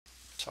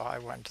So I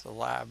went to the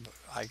lab.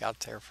 I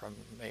got there from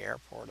the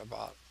airport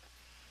about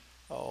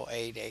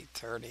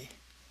 8:30,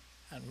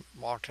 and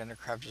walked into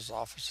Krebs's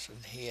office,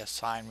 and he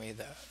assigned me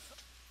the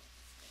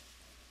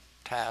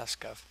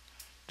task of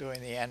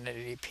doing the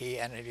NADP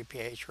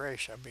NADPH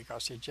ratio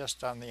because he'd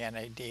just done the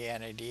NAD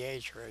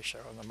NADH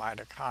ratio in the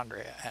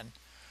mitochondria. And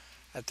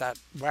at that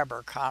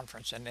Weber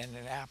conference in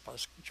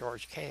Indianapolis,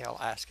 George Cahill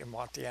asked him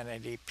what the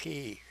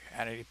NADP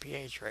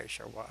NADPH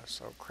ratio was.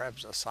 So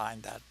Krebs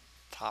assigned that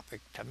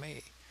topic to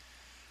me.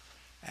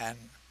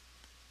 And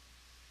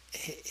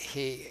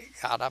he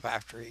got up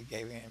after he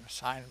gave me an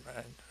assignment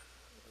and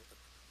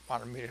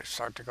wanted me to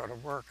start to go to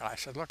work. And I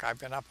said, look, I've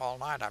been up all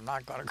night. I'm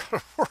not going to go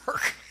to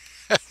work.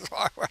 So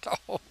I went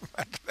home and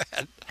went to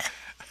bed.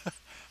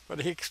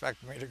 But he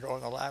expected me to go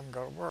in the lab and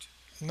go to work.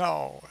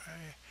 No.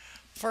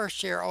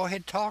 First year,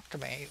 he'd talk to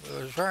me. It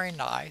was very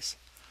nice.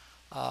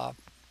 But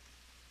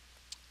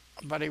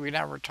we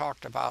never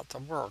talked about the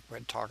work.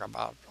 We'd talk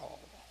about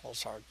all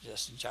sorts of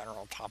just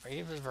general topics.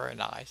 He was very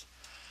nice.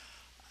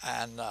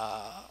 And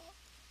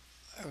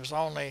it was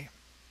only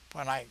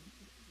when I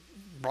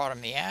brought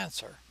him the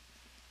answer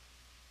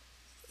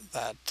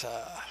that,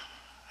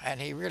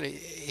 and he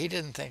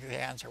didn't think the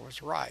answer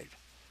was right.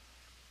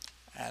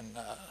 And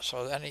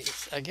so then he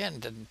again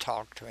didn't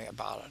talk to me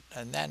about it.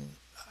 And then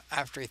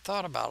after he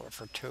thought about it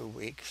for 2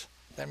 weeks,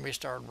 then we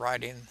started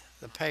writing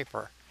the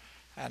paper.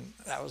 And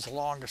that was the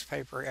longest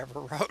paper he ever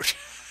wrote.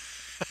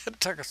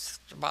 It took us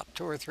about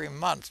 2 or 3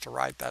 months to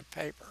write that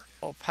paper.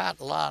 Well, Pat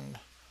Lund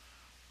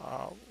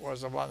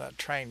was the one that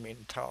trained me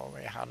and told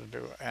me how to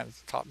do and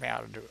taught me how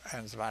to do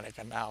enzymatic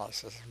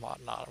analysis and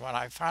whatnot. When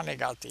I finally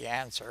got the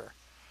answer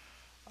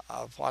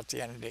of what the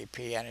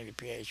NADP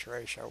NADPH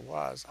ratio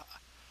was,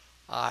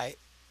 I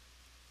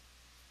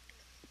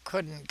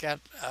couldn't get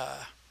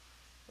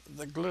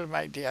the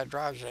glutamate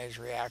dehydrogenase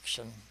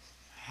reaction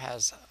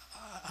has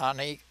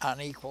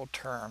unequal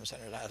terms,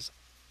 and it has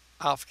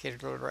alpha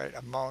ketoglutarate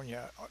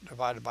ammonia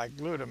divided by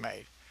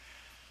glutamate.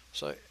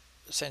 So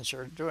since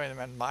you're doing them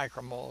in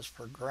micromoles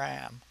per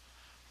gram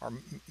or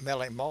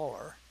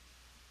millimolar,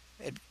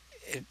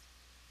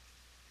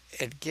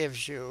 it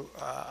gives you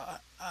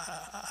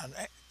an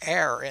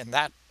error in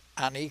that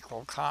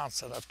unequal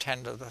constant of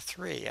 10 to the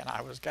 3, and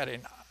I was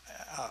getting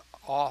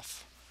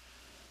off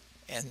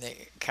in the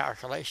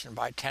calculation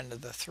by 10 to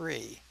the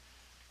 3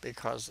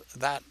 because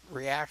that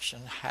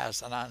reaction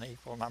has an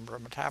unequal number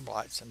of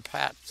metabolites, and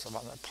Pat's the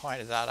one that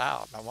pointed that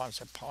out. And once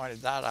it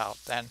pointed that out,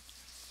 then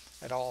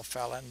it all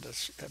fell into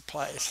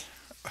place.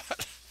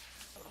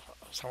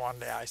 So one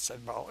day I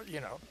said, well,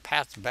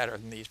 Pat's better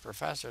than these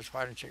professors.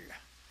 Why don't you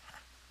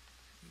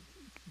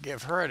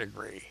give her a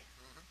degree?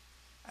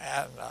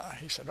 And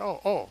he said,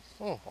 oh,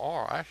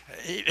 all right.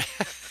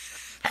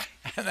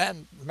 And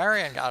then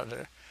Marion got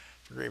a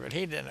degree, but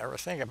he didn't ever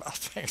think about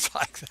things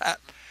like that.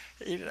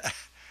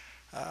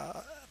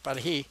 But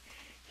he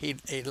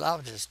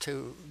loved his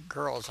 2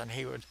 girls, and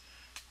he would,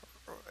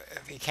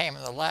 if he came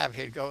in the lab,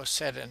 he'd go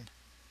sit and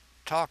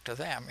talk to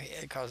them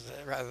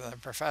rather than the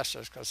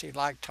professors, because he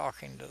liked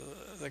talking to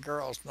the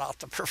girls, not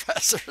the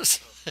professors.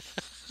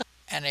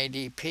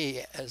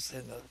 NADP is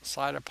in the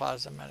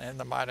cytoplasm and in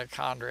the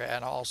mitochondria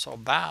and also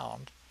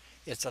bound.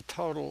 It's a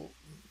total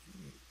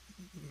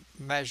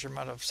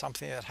measurement of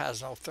something that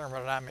has no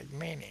thermodynamic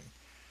meaning.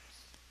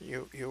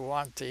 You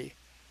want the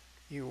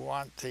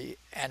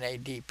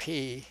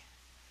NADP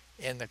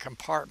in the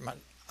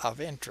compartment of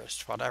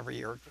interest, whatever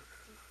you're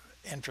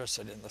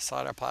interested in, the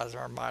cytoplasm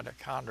or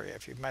mitochondria.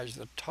 If you measure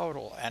the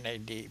total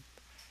NADP,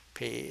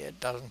 it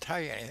doesn't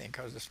tell you anything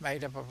because it's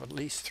made up of at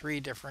least 3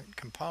 different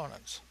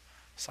components: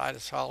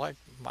 cytosolic,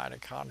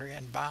 mitochondria,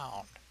 and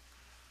bound.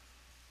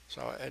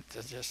 So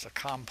it's just a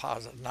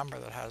composite number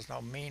that has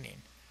no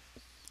meaning.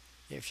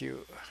 If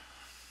you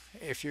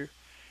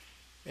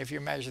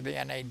measure the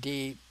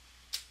NAD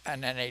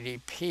and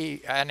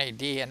NADP,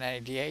 NAD and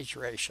NADH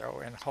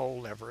ratio in whole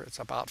liver, it's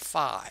about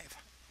 5.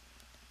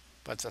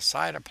 But the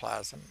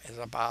cytoplasm is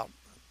about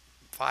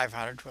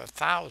 500 to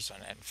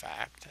 1,000, in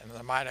fact, and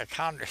the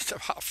mitochondria is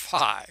about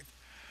 5.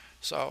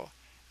 So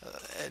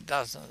it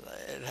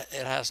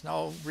has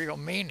no real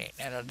meaning,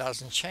 and it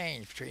doesn't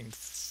change between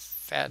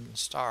fed and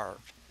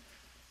starved.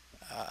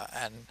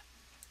 And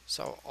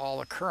so all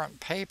the current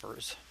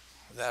papers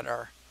that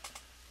are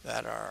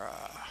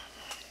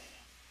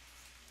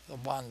the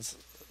ones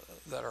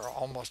that are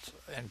almost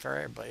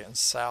invariably in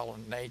Cell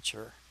and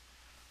Nature,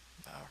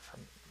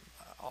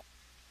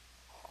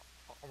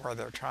 where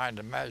they're trying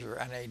to measure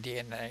NAD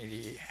and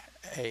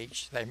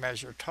NADH, they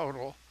measure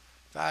total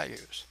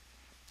values,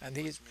 and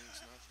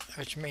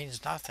which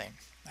means nothing.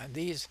 And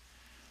it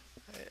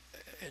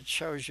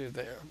shows you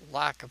the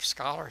lack of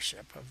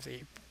scholarship of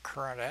the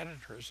current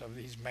editors of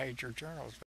these major journals.